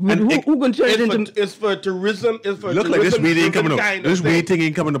uses. Who gonna turn it into? It's for tourism. It's for Look like this weed ain't coming kind about. of This thing. weed thing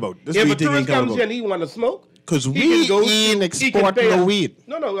ain't coming about. This If a weed thing tourist ain't coming comes here about. and he want to smoke, Because he we can go ain't to- he can export pay no us. weed.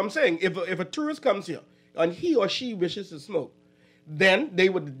 No, I'm saying if a tourist comes here and he or she wishes to smoke, then they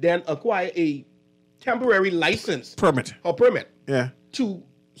would then acquire a temporary license Permit. Yeah. to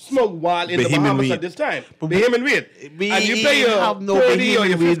smoke while in the Bahamian Bahamas weed. at this time. But Bahamian weed. And you pay your have no 30 or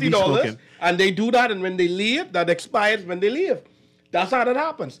your Bahamian weed be $50, smoking. and they do that, and when they leave, that expires when they leave. That's how that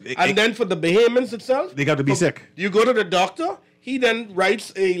happens. And then for the Bahamians itself, They got to be sick. you go to the doctor, he then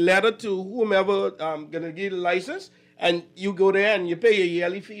writes a letter to whomever gonna give you the license, and you go there and you pay a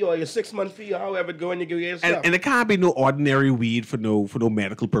yearly fee or your 6-month fee or however it go, and you give your stuff. And it can't be no ordinary weed for no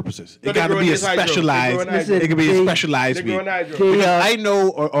medical purposes. No, It they got to growing be a this hydro. They specialized. growing hydro. It can be a specialized They weed. growing hydro. Because I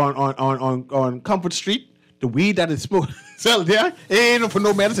know on Comfort Street, the weed that is smoked sell there ain't for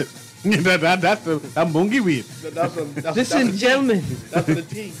no medicine. that mungi weed. Listen, gentlemen. That's the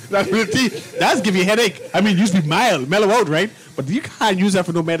tea. That's the tea. That's give you a headache. I mean, usually mild, mellow out, right? But you can't use that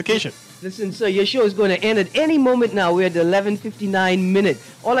for no medication. Listen, sir, your show is going to end at any moment now. We're at the 11:59 minute.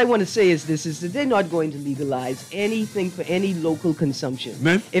 All I want to say is this, is that they're not going to legalize anything for any local consumption.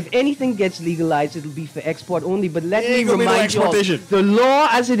 Man. If anything gets legalized, it'll be for export only. But let me Ain't gonna be no remind you all, exportation. the law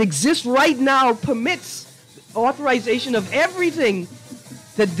as it exists right now permits authorization of everything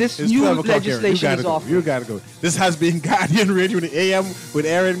that this It's new 12 o'clock, Aaron. legislation is go. offering. You gotta go. This has been Guardian Radio in the AM with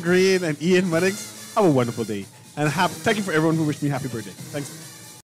Aaron Green and Ian Munnings. Have a wonderful day. And thank you for everyone who wished me happy birthday. Thanks.